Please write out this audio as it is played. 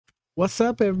What's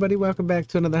up, everybody? Welcome back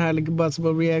to another highly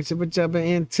combustible reaction. We're jumping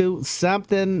into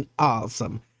something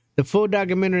awesome. The full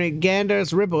documentary,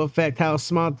 Gander's Ripple Effect, How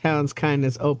Small Town's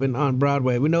Kindness Opened on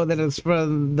Broadway. We know that it's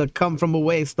from the Come From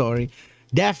Away story.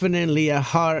 Definitely a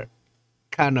heart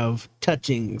kind of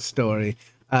touching story.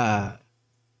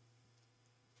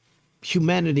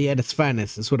 Humanity at its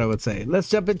finest is what I would say. Let's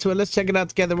jump into it. Let's check it out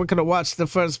together. We're going to watch the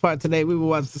first part today. We will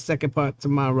watch the second part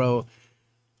tomorrow.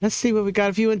 Let's see what we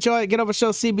got. If you enjoy it, get over show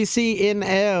CBC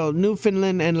NL,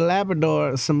 Newfoundland and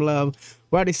Labrador some love.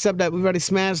 We already subbed that. We've already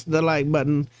smashed the like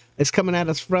button. It's coming at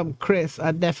us from Chris.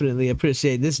 I definitely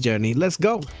appreciate this journey. Let's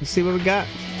go. Let's see what we got.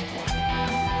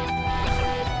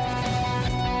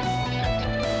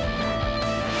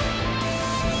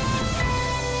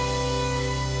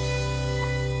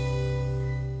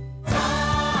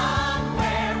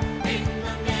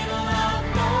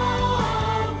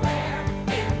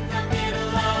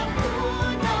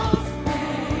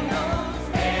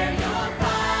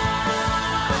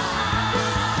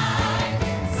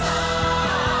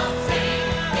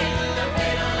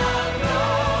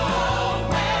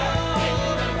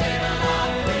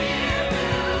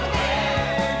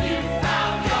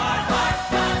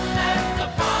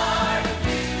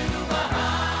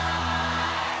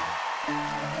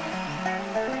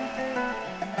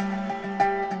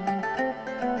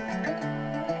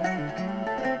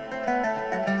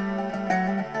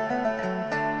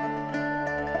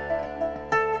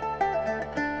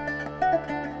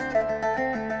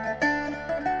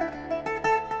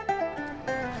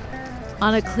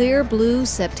 On a clear blue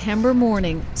September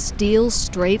morning, steel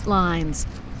straight lines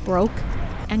broke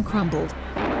and crumbled,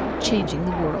 changing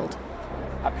the world.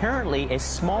 Apparently, a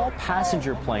small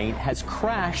passenger plane has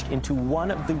crashed into one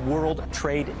of the World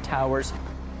Trade Towers.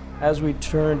 As we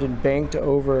turned and banked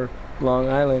over Long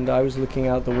Island, I was looking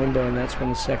out the window, and that's when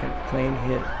the second plane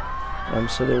hit.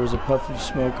 So there was a puff of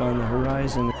smoke on the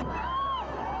horizon.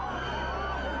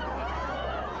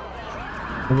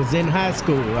 I was in high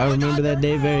school. I remember that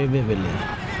day very vividly.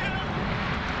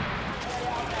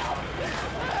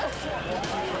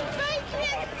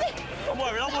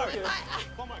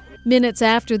 Minutes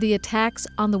after the attacks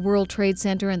on the World Trade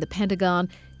Center and the Pentagon,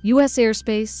 U.S.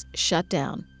 airspace shut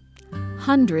down.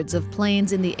 Hundreds of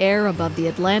planes in the air above the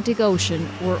Atlantic Ocean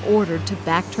were ordered to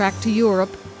backtrack to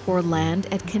Europe or land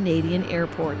at Canadian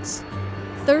airports.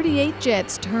 38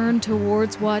 jets turned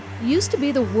towards what used to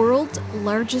be the world's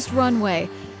largest runway.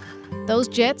 Those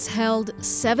jets held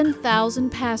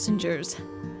 7,000 passengers.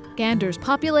 Gander's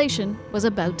population was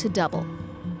about to double.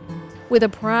 With a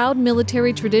proud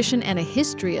military tradition and a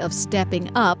history of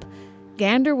stepping up,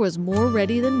 Gander was more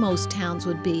ready than most towns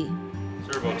would be.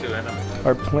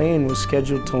 Our plane was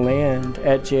scheduled to land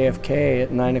at JFK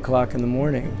at 9 o'clock in the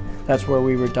morning. That's where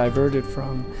we were diverted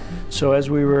from. So as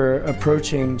we were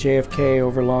approaching JFK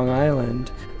over Long Island,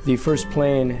 the first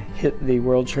plane hit the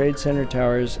World Trade Center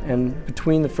towers, and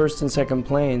between the first and second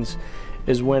planes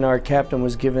is when our captain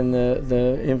was given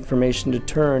the information to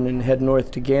turn and head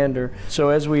north to Gander. So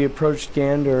as we approached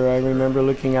Gander, I remember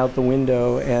looking out the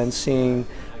window and seeing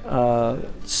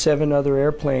 7 other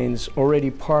airplanes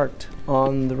already parked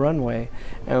on the runway.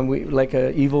 And we, like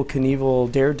a Evel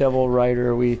Knievel daredevil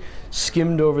rider, we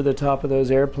skimmed over the top of those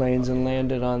airplanes and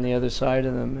landed on the other side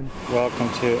of them. Welcome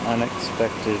to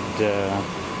unexpected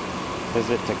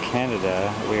visit to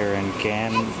Canada. We're in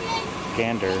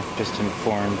Gander, just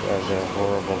informed of a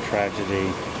horrible tragedy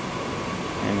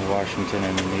in Washington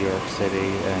and New York City,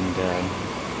 and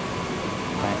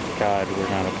thank God we're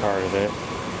not a part of it.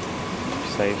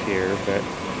 We're safe here, but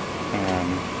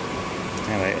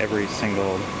anyway, every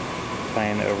single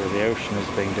plane over the ocean is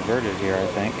being diverted here, I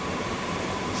think.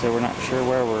 So we're not sure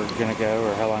where we're going to go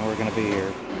or how long we're going to be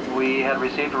here. We had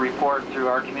received a report through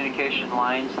our communication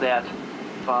lines that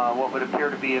what would appear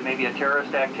to be maybe a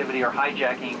terrorist activity or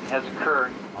hijacking has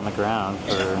occurred. On the ground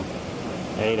for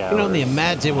 8 hours. You can only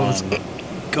imagine what was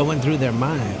going through their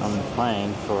minds. On the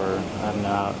plane for, I don't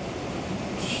know,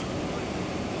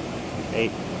 8,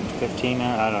 15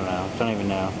 hours? I don't know. Don't even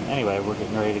know. Anyway, we're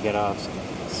getting ready to get off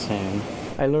soon.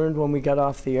 I learned when we got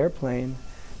off the airplane,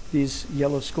 these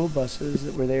yellow school buses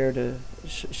that were there to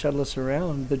shuttle us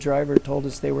around, the driver told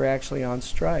us they were actually on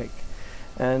strike.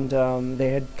 And they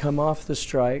had come off the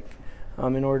strike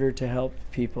in order to help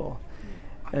people.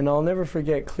 And I'll never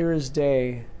forget, clear as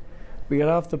day, we got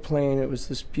off the plane. It was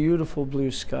this beautiful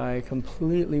blue sky,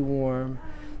 completely warm.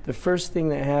 The first thing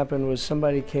that happened was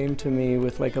somebody came to me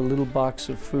with like a little box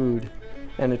of food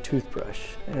and a toothbrush.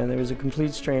 And there was a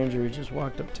complete stranger who just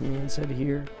walked up to me and said,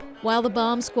 "Here." While the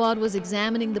bomb squad was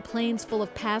examining the planes full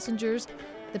of passengers,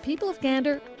 the people of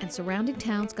Gander and surrounding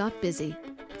towns got busy.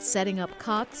 setting up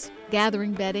cots,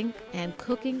 gathering bedding, and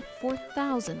cooking for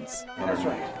thousands. That's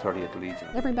right, 30th Legion.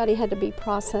 Everybody had to be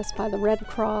processed by the Red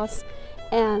Cross,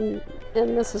 and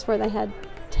this is where they had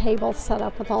tables set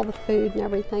up with all the food and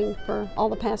everything for all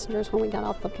the passengers when we got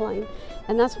off the plane.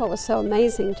 And that's what was so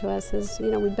amazing to us is,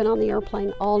 you know, we'd been on the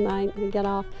airplane all night and we get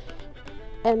off,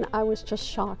 and I was just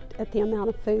shocked at the amount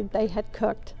of food they had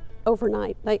cooked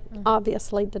overnight. They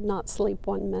obviously did not sleep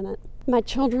 1 minute. My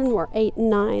children were 8 and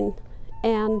 9,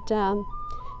 and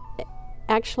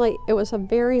actually it was a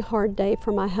very hard day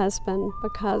for my husband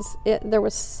because there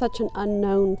was such an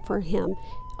unknown for him.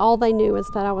 All they knew is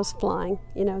that I was flying,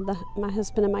 you know, my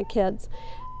husband and my kids,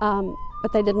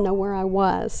 but they didn't know where I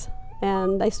was.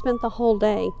 And they spent the whole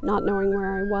day not knowing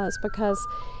where I was because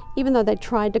even though they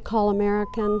tried to call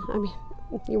American, I mean,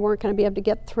 you weren't going to be able to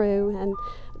get through. And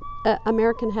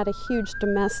American had a huge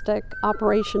domestic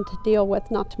operation to deal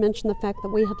with, not to mention the fact that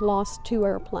we had lost 2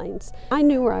 airplanes. I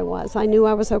knew where I was. I knew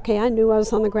I was okay. I knew I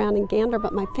was on the ground in Gander,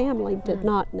 but my family did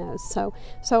not know. So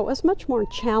it was much more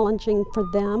challenging for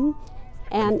them.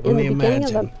 And in the beginning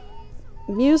of the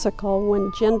musical,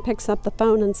 when Jen picks up the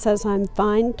phone and says, "I'm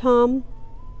fine, Tom,"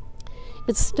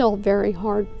 it's still very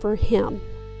hard for him.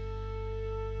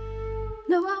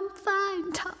 No, I'm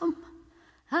fine, Tom.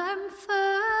 I'm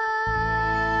fine.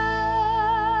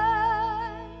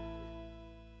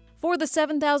 For the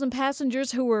 7,000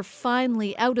 passengers who were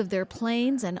finally out of their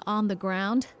planes and on the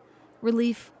ground,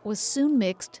 relief was soon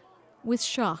mixed with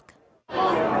shock.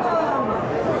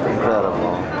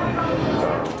 Incredible.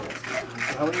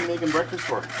 How many are you making breakfast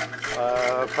for?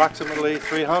 Approximately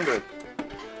 300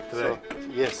 Today? So,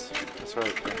 yes, that's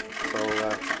right. So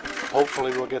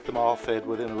hopefully we'll get them all fed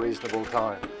within a reasonable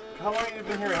time. How long have you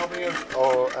been here helping you?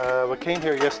 We came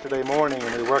here yesterday morning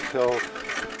and we worked till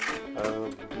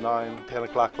 9, 10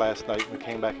 o'clock last night, and we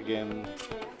came back again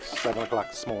 7 o'clock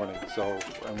this morning. So,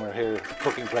 and we're here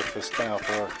cooking breakfast now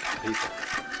for people.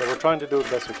 So we're trying to do the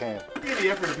best we can. Look at the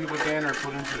effort that people at Gander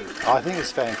put into this. I think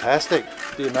it's fantastic.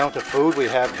 The amount of food we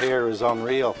have here is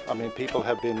unreal. I mean, people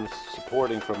have been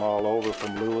supporting from all over,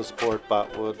 from Lewisport,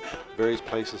 Botwood, various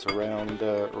places around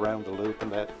the loop,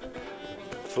 and that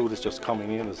food is just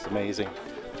coming in. It's amazing,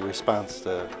 the response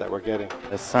that we're getting.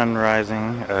 The sun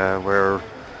rising. We're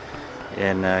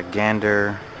in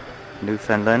Gander,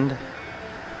 Newfoundland,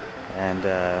 and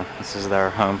this is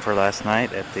our home for last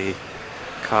night at the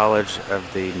College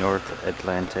of the North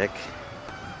Atlantic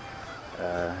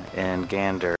in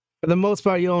Gander. For the most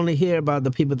part, you only hear about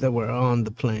the people that were on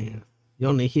the plane. You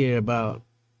only hear about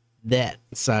that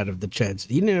side of the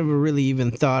tragedy. You never really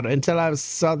even thought, until I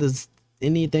saw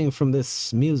anything from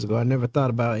this musical, I never thought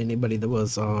about anybody that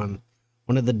was on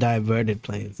one of the diverted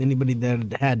planes, anybody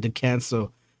that had to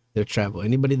cancel their travel,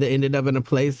 anybody that ended up in a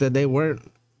place that they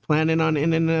weren't planning on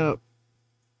ending up.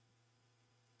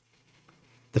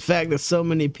 The fact that so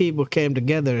many people came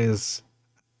together is,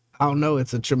 I don't know,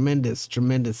 it's a tremendous,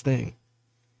 tremendous thing.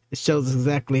 It shows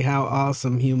exactly how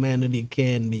awesome humanity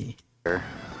can be.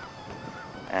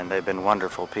 And they've been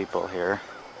wonderful people here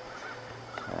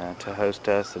to host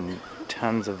us, and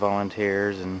tons of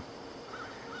volunteers, and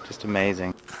just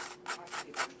amazing.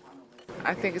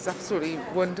 I think it's absolutely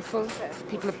wonderful. The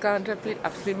people of Gander have been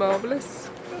absolutely marvellous.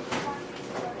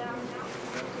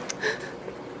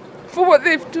 For what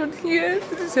they've done here,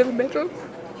 they deserve a medal.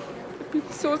 They've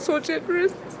been so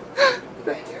generous.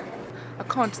 I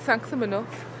can't thank them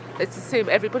enough. It's the same,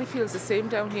 everybody feels the same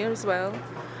down here as well.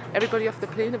 Everybody off the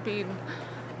plane have been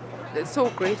so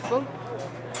grateful.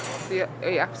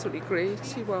 They're absolutely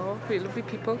great. You are really lovely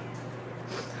people.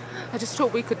 I just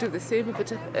hope we could do the same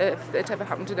if it ever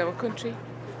happened in our country.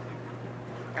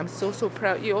 I'm so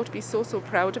proud. You ought to be so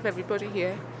proud of everybody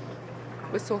here.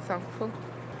 We're so thankful.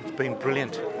 It's been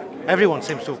brilliant. Everyone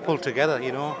seems to have pulled together,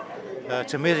 you know.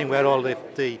 It's amazing where all the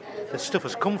stuff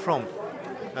has come from,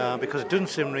 because it doesn't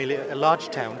seem really a large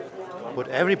town, but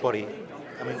everybody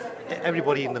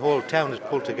in the whole town has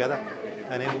pulled together,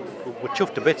 and we're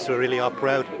chuffed to bits. We really are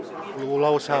proud. We will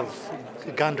always have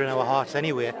Gander in our hearts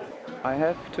anyway. I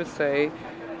have to say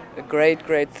a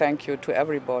great thank you to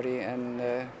everybody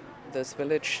in this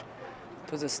village,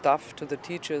 to the staff, to the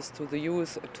teachers, to the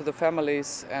youth, to the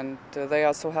families, and they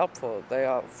are so helpful. They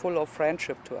are full of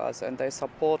friendship to us, and they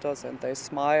support us, and they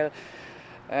smile,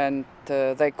 and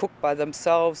they cook by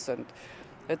themselves, and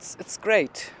it's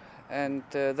great. And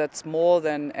that's more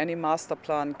than any master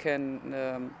plan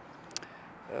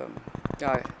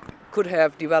could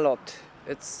have developed.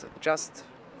 It's just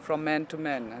from man to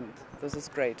man, and this is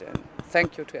great. And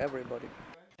thank you to everybody.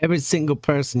 Every single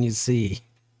person you see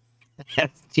has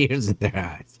tears in their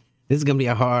eyes. This is going to be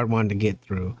a hard one to get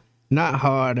through. Not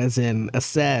hard as in a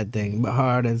sad thing, but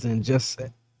hard as in just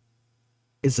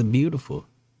It's beautiful.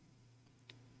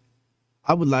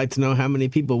 I would like to know how many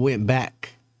people went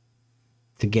back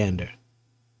to Gander.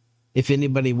 If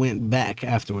anybody went back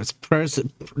afterwards.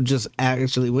 Person just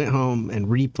actually went home and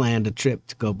replanned a trip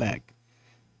to go back.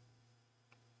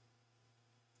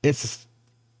 There's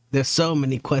so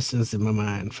many questions in my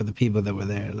mind for the people that were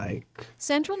there. Like,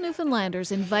 Central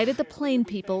Newfoundlanders invited the Plain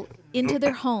people into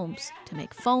their homes to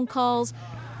make phone calls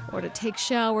or to take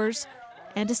showers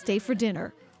and to stay for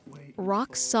dinner.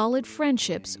 Rock-solid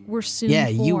friendships were soon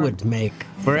formed. You would make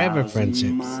forever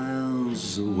friendships.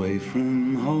 Miles away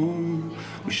from home,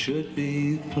 we should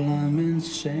be plumb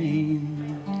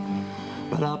insane.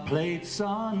 But our plates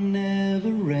are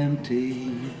never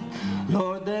empty.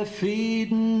 Lord, they're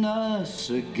feeding us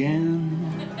again.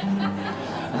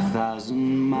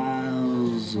 1,000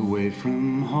 miles away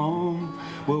from home,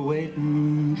 we're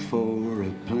waiting for a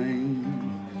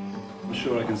plane. I'm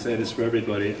sure I can say this for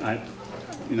everybody.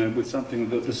 With something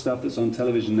that the stuff that's on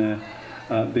television there,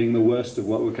 being the worst of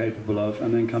what we're capable of,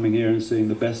 and then coming here and seeing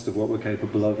the best of what we're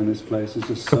capable of in this place is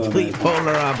just so complete amazing.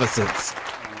 Polar opposites.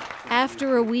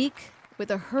 After a week, with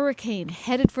a hurricane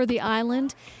headed for the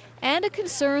island and a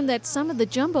concern that some of the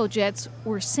jumbo jets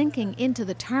were sinking into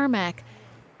the tarmac,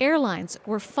 airlines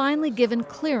were finally given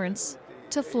clearance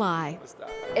to fly.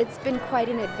 It's been quite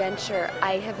an adventure.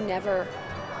 I have never,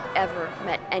 ever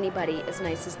met anybody as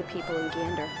nice as the people in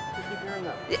Gander.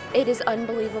 It is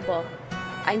unbelievable.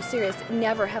 I'm serious.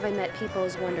 Never have I met people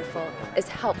as wonderful, as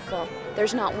helpful.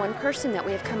 There's not one person that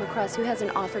we have come across who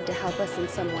hasn't offered to help us in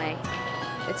some way.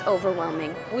 It's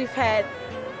overwhelming. We've had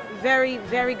very,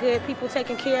 very good people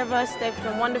taking care of us. They've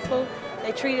been wonderful.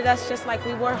 They treated us just like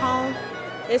we were home.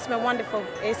 It's been wonderful.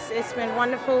 It's been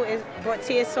wonderful. It brought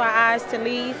tears to our eyes to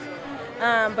leave.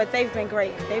 But they've been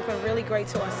great. They've been really great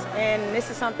to us. And this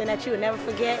is something that you will never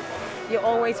forget. You'll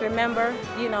always remember,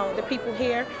 the people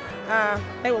here.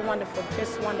 They were wonderful,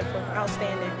 just wonderful,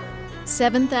 outstanding.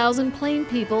 7,000 Plain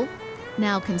people,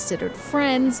 now considered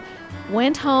friends,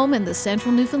 went home and the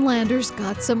Central Newfoundlanders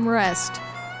got some rest.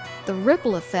 The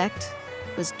ripple effect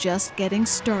was just getting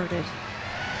started.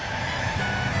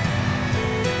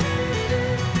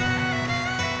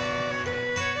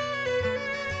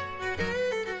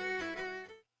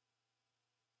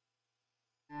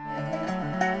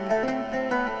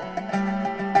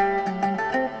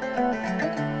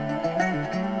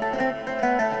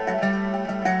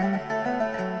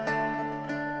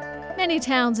 Many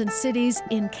towns and cities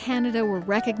in Canada were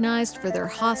recognized for their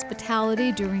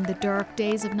hospitality during the dark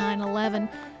days of 9/11,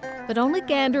 but only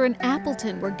Gander and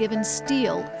Appleton were given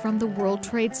steel from the World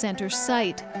Trade Center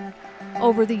site.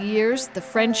 Over the years, the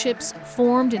friendships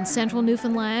formed in central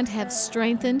Newfoundland have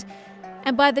strengthened,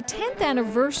 and by the 10th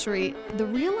anniversary, the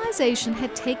realization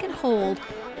had taken hold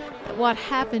that what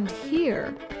happened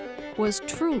here was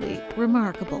truly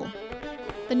remarkable.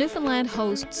 The Newfoundland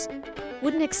hosts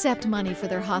wouldn't accept money for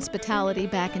their hospitality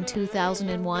back in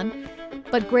 2001,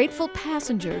 but grateful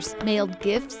passengers mailed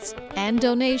gifts and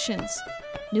donations.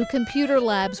 New computer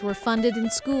labs were funded in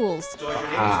schools.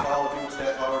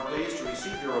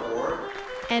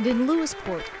 And in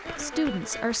Lewisport,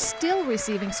 students are still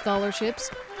receiving scholarships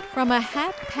from a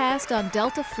hat passed on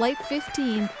Delta Flight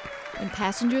 15 when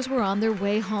passengers were on their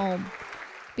way home.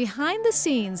 Behind the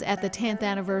scenes at the 10th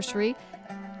anniversary,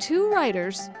 two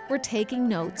writers were taking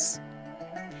notes.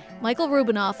 Michael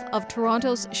Rubinoff of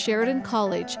Toronto's Sheridan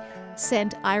College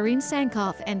sent Irene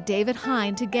Sankoff and David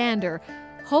Hine to Gander,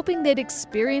 hoping they'd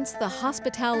experience the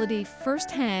hospitality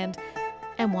firsthand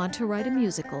and want to write a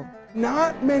musical.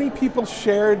 Not many people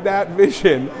shared that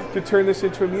vision to turn this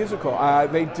into a musical.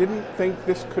 They didn't think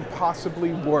this could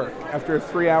possibly work. After a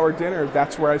 3-hour dinner,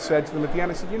 that's where I said to them at the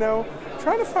end, I said,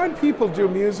 try to find people to do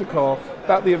a musical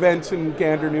about the events in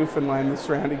Gander, Newfoundland, and the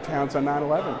surrounding towns on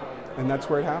 9/11. And that's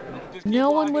where it happened.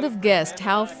 No one would have guessed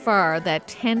how far that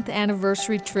 10th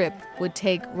anniversary trip would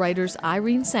take writers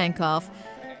Irene Sankoff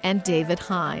and David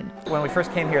Hine. When we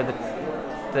first came here,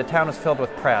 the town was filled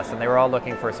with press, and they were all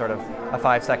looking for sort of a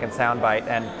 5-second soundbite.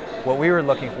 And what we were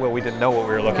looking for, we didn't know what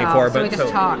we were looking for, but we just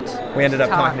talked. We ended up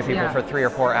talking to people for 3 or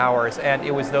 4 hours, and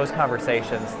it was those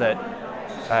conversations that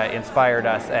inspired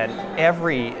us. And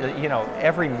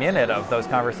every minute of those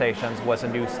conversations was a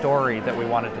new story that we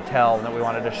wanted to tell and that we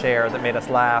wanted to share, that made us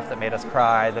laugh, that made us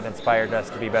cry, that inspired us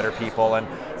to be better people. And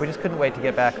we just couldn't wait to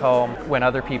get back home. When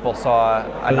other people saw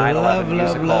a 9/11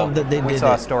 musical, we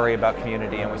saw a story about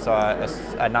community, and we saw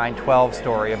a 9/12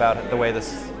 story about the way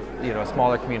this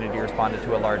smaller community responded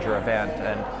to a larger event.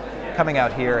 And coming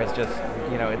out here has just,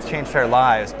 it's changed our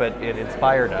lives, but it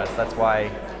inspired us. That's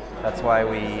why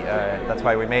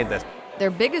we made this. Their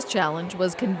biggest challenge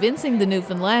was convincing the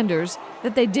Newfoundlanders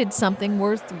that they did something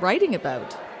worth writing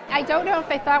about. I don't know if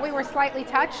they thought we were slightly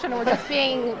touched and were just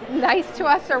being nice to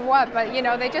us or what, but you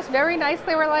know, they just very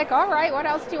nicely were like, all right, what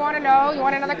else do you want to know? You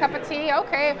want another cup of tea?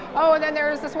 Okay. Oh, and then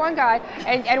there's this one guy.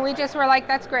 And we just were like,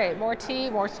 that's great. More tea,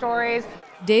 more stories.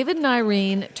 David and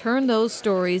Irene turned those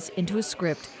stories into a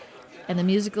script, and the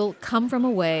musical Come From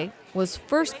Away was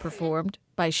first performed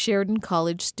by Sheridan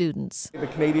College students. The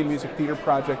Canadian Music Theatre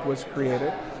Project was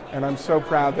created, and I'm so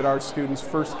proud that our students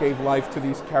first gave life to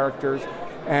these characters.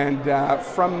 And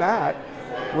from that,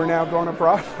 we're now going to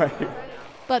Broadway.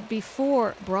 But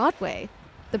before Broadway,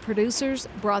 the producers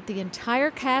brought the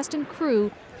entire cast and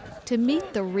crew to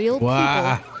meet the real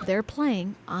people they're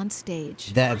playing on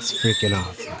stage. That's freaking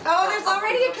awesome. Oh, there's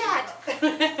already a cat.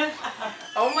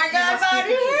 Oh my God,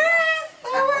 Bobby Harris!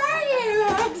 How are you?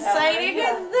 How exciting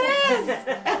is this?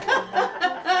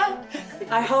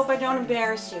 I hope I don't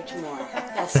embarrass you tomorrow.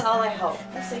 That's all I hope.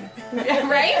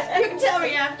 Right? You can tell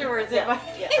me afterwards if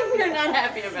you're not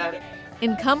happy about it.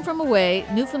 In Come From Away,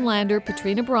 Newfoundlander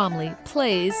Patrina Bromley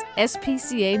plays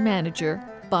SPCA manager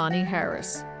Bonnie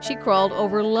Harris. She crawled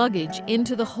over luggage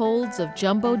into the holds of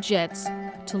jumbo jets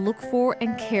to look for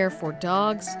and care for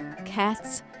dogs,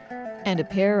 cats, and a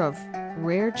pair of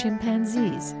rare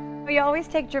chimpanzees. We always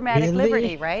take dramatic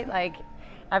liberty, right? Like,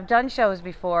 I've done shows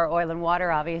before, Oil and Water,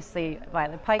 obviously.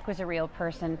 Violet Pike was a real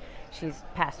person. She's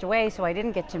passed away, so I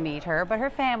didn't get to meet her, but her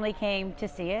family came to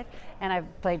see it. And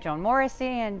I've played Joan Morrissey,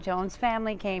 and Joan's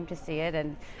family came to see it.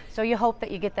 And so you hope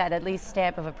that you get that at least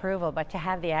stamp of approval, but to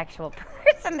have the actual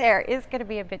person there is going to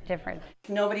be a bit different.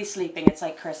 Nobody's sleeping. It's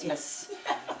like Christmas.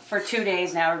 For 2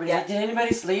 days now, everybody's like, did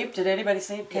anybody sleep? Did anybody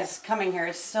sleep? Because coming here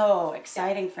is so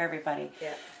exciting for everybody.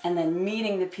 And then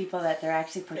meeting the people that they're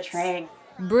actually portraying.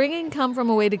 Bringing Come From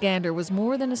Away to Gander was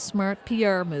more than a smart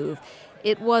PR move.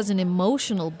 It was an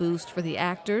emotional boost for the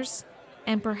actors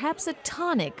and perhaps a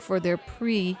tonic for their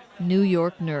pre-New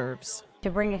York nerves. To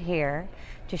bring it here,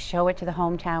 to show it to the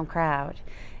hometown crowd,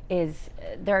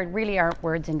 there really aren't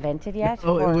words invented yet.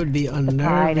 Oh, it would be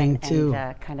unnerving too.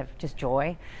 And kind of just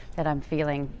joy that I'm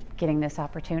feeling getting this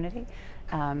opportunity.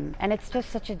 And it's just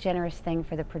such a generous thing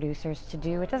for the producers to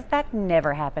do. That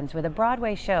never happens with a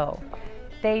Broadway show.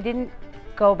 They didn't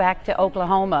go back to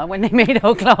Oklahoma when they made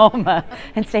Oklahoma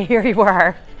and say, here you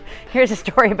are, here's a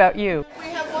story about you. We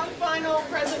have one final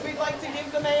present we'd like to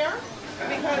give the mayor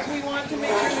because we want to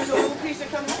make sure there's a little piece that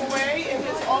comes away in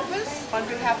his office. On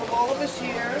behalf of all of us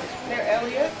here, Mayor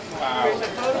Elliott, there's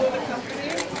a photo of the company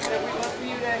that we'd love for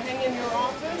you to hang in your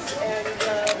office and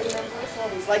remember us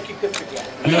always. Like you could forget.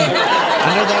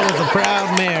 I know that was a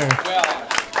proud mayor. Well,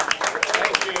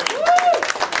 thank you.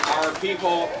 Our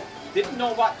people didn't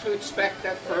know what to expect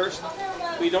at first.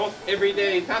 We don't every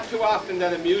day, not too often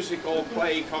that a musical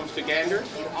play comes to Gander.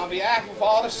 On behalf of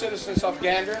all the citizens of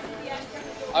Gander,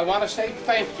 I want to say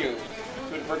thank you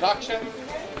to the production,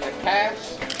 the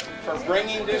cast, for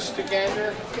bringing this to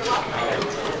Gander.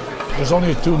 There's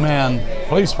only a two-man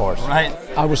police force. Right.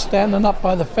 I was standing up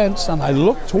by the fence and I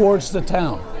looked towards the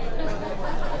town.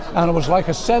 And it was like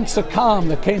a sense of calm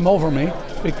that came over me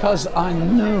because I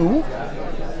knew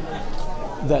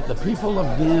that the people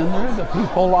of Gander, the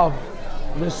people of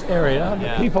this area,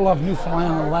 the people of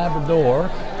Newfoundland and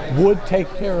Labrador would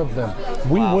take care of them.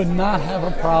 We would not have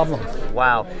a problem.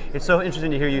 Wow. It's so interesting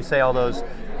to hear you say all those,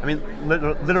 I mean,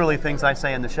 literally things I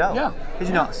say in the show. Yeah. Because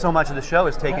you know, so much of the show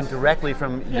is taken directly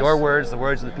from your words, the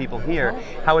words of the people here.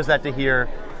 How is that to hear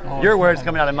your words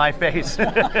coming out of my face?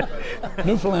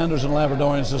 Newfoundlanders and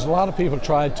Labradorians, there's a lot of people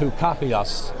tried to copy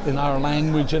us in our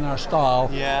language, in our style.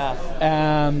 Yeah.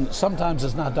 And sometimes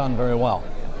it's not done very well.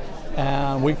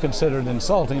 And we consider it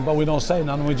insulting, but we don't say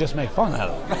nothing, we just make fun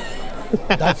of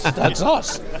it. That's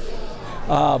us.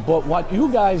 But what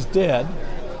you guys did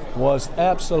was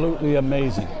absolutely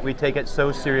amazing. We take it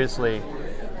so seriously,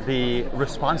 the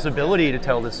responsibility to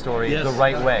tell this story the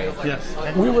right way. Yes.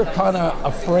 We were kind of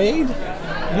afraid,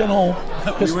 you know.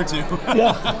 We were too.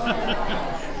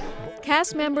 Yeah.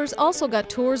 Cast members also got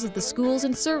tours of the schools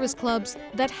and service clubs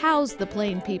that house the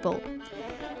Plain people.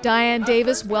 Diane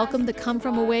Davis welcomed the Come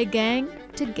From Away gang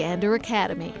to Gander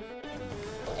Academy.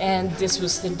 And this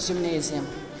was the gymnasium.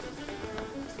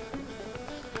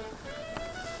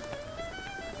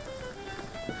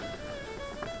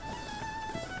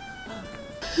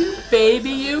 Baby,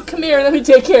 you come here, let me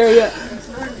take care of you.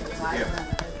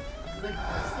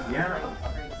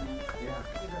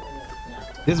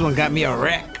 This one got me a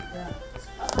wreck.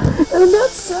 I'm not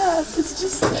sad,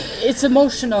 it's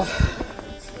emotional.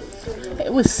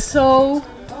 It was so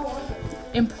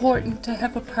important to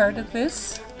have a part of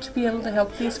this, to be able to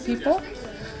help these people.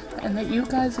 and that you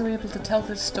guys are able to tell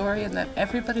this story and that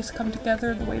everybody's come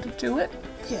together in the way to do it.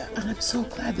 Yeah, and I'm so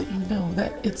glad that you know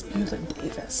that it's Beulah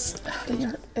Davis. That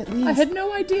you're at least. I had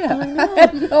no idea. I know. I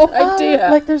had no idea.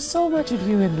 Like, there's so much of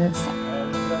you in this.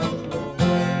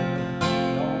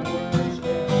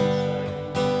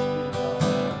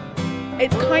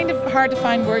 It's kind of hard to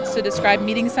find words to describe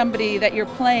meeting somebody that you're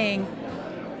playing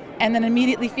and then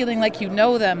immediately feeling like you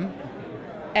know them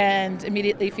and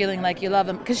immediately feeling like you love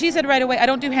them. Because she said right away, I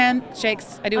don't do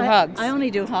handshakes, I do hugs. I only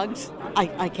do hugs.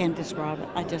 I can't describe it.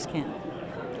 I just can't.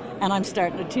 And I'm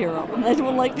starting to tear up. And I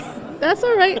don't like. That's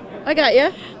all right. I got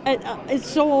you. It's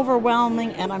so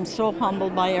overwhelming, and I'm so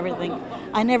humbled by everything.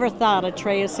 I never thought a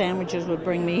tray of sandwiches would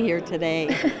bring me here today.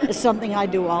 It's something I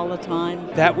do all the time.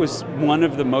 That was one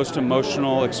of the most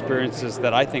emotional experiences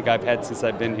that I think I've had since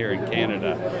I've been here in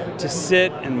Canada. To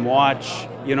sit and watch,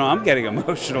 you know, I'm getting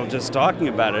emotional just talking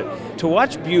about it. To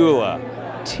watch Beulah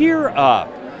tear up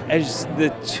as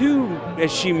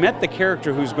she met the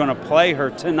character who's going to play her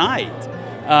tonight.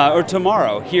 Or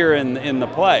tomorrow here in the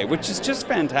play, which is just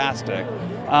fantastic.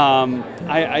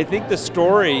 I think the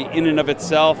story in and of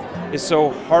itself is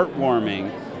so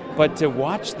heartwarming, but to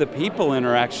watch the people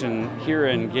interaction here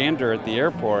in Gander at the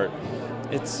airport,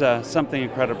 it's something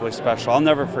incredibly special. I'll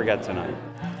never forget tonight.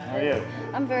 How are you?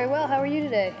 I'm very well. How are you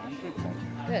today?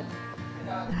 Good.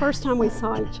 The first time we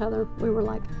saw each other, we were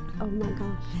like, oh my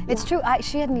gosh. It's true.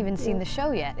 She hadn't even seen the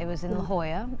show yet. It was in La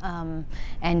Jolla,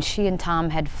 and she and Tom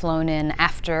had flown in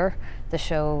after the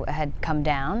show had come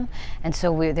down, and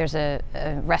so there's a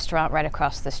restaurant right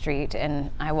across the street,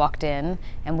 and I walked in,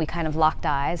 and we kind of locked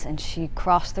eyes, and she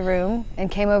crossed the room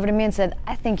and came over to me and said,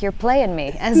 I think you're playing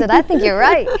me. And I said, I think you're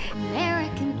right.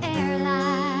 American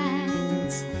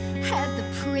Airlines had the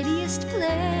prettiest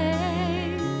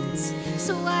planes,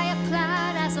 so I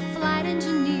applied as a flight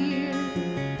engineer.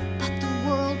 But the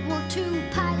World War II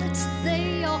pilots,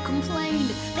 they all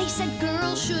complained. They said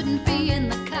girls shouldn't be in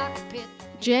the cockpit.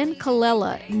 Jen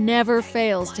Colella never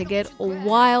fails to get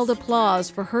wild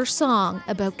applause for her song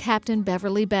about Captain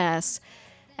Beverly Bass.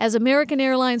 As American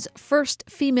Airlines' first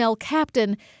female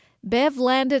captain, Bev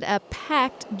landed a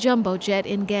packed jumbo jet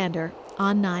in Gander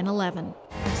on 9/11.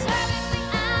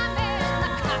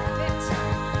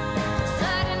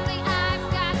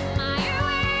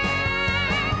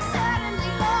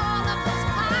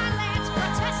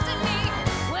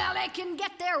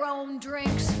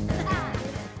 Drinks.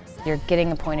 You're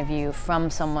getting a point of view from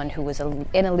someone who was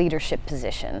in a leadership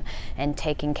position and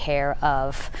taking care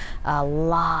of a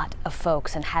lot of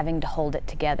folks and having to hold it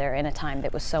together in a time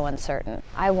that was so uncertain.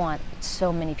 I want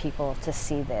so many people to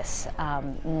see this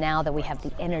now that we have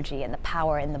the energy and the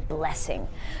power and the blessing.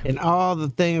 In all the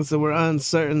things that were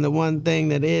uncertain, the one thing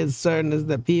that is certain is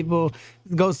that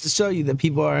it goes to show you that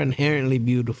people are inherently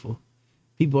beautiful.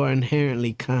 People are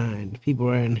inherently kind. People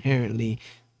are inherently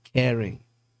caring.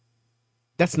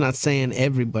 That's not saying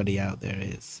everybody out there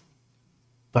is.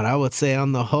 But I would say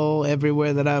on the whole,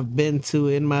 everywhere that I've been to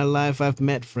in my life, I've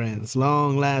met friends,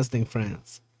 long-lasting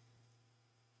friends.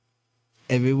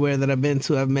 Everywhere that I've been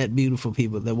to, I've met beautiful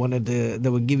people that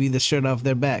would give you the shirt off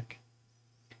their back.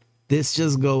 This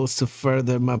just goes to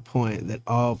further my point that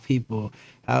all people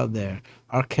out there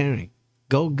are caring.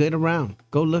 Go get around.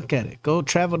 Go look at it. Go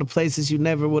travel to places you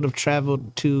never would have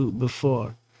traveled to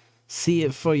before. See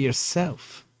it for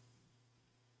yourself.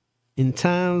 In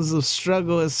times of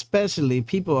struggle especially,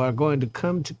 people are going to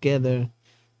come together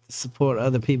to support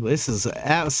other people. This is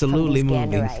absolutely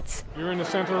moving. You're in the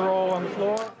center row on the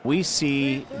floor. We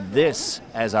see this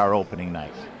as our opening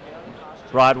night.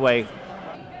 Broadway,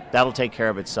 that'll take care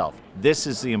of itself. This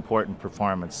is the important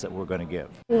performance that we're going to give.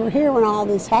 We were here when all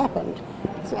this happened,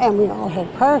 and we all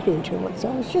had parking to it,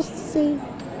 so it's just to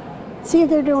see if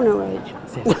they're doing it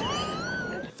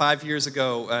right. 5 years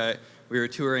ago, we were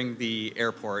touring the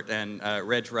airport, and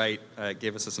Reg Wright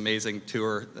gave us this amazing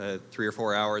tour, 3 or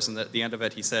 4 hours, and at the end of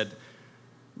it he said,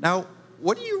 now,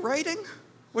 what are you writing?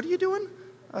 What are you doing?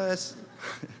 A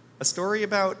story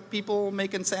about people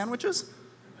making sandwiches?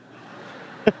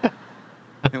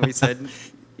 And we said,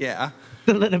 yeah.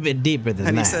 A little bit deeper than that.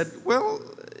 And he said, well,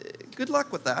 good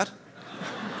luck with that.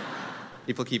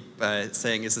 People keep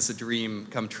saying, is this a dream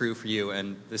come true for you?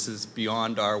 And this is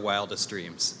beyond our wildest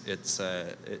dreams. It's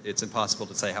impossible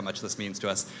to say how much this means to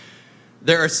us.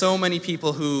 There are so many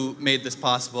people who made this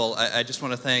possible. I just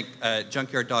want to thank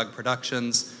Junkyard Dog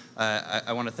Productions.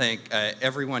 I want to thank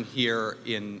everyone here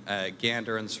in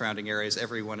Gander and the surrounding areas,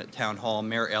 everyone at Town Hall,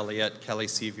 Mayor Elliott, Kelly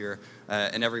Sevier,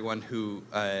 and everyone who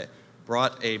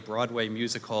brought a Broadway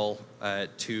musical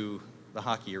to the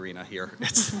hockey arena here.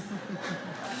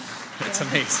 It's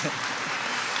amazing.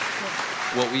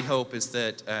 What we hope is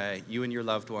that you and your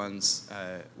loved ones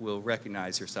will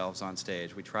recognize yourselves on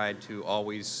stage. We tried to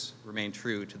always remain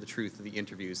true to the truth of the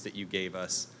interviews that you gave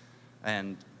us,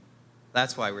 and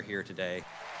that's why we're here today.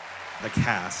 The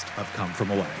cast of Come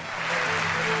From Away.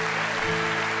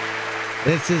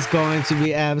 This is going to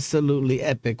be absolutely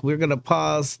epic. We're going to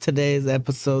pause today's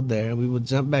episode there. We will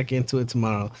jump back into it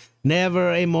tomorrow.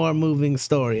 Never a more moving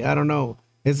story. I don't know.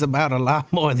 It's about a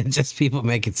lot more than just people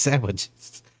making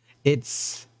sandwiches.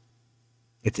 It's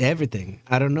everything.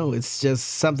 I don't know. It's just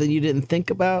something you didn't think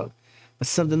about, but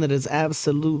something that is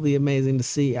absolutely amazing to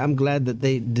see. I'm glad that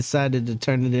they decided to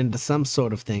turn it into some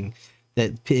sort of thing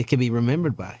that it can be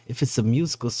remembered by. If it's a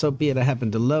musical, so be it. I happen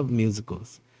to love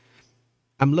musicals.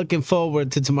 I'm looking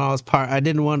forward to tomorrow's part. I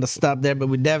didn't want to stop there, but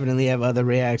we definitely have other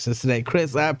reactions today.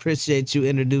 Chris, I appreciate you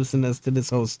introducing us to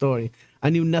this whole story. I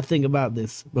knew nothing about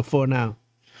this before now.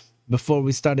 Before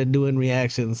we started doing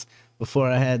reactions, before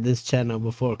I had this channel,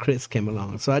 before Chris came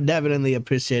along. So I definitely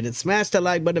appreciate it. Smash the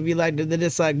like button if you liked it, the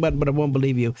dislike button, but I won't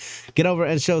believe you. Get over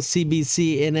and show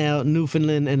CBC, NL,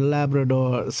 Newfoundland, and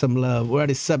Labrador some love. We're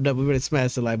already subbed up. We already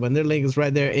smashed the like button. Their link is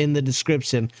right there in the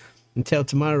description. Until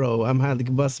tomorrow, I'm highly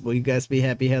combustible. You guys be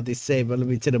happy, healthy, safe. I love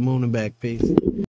you to the moon and back. Peace.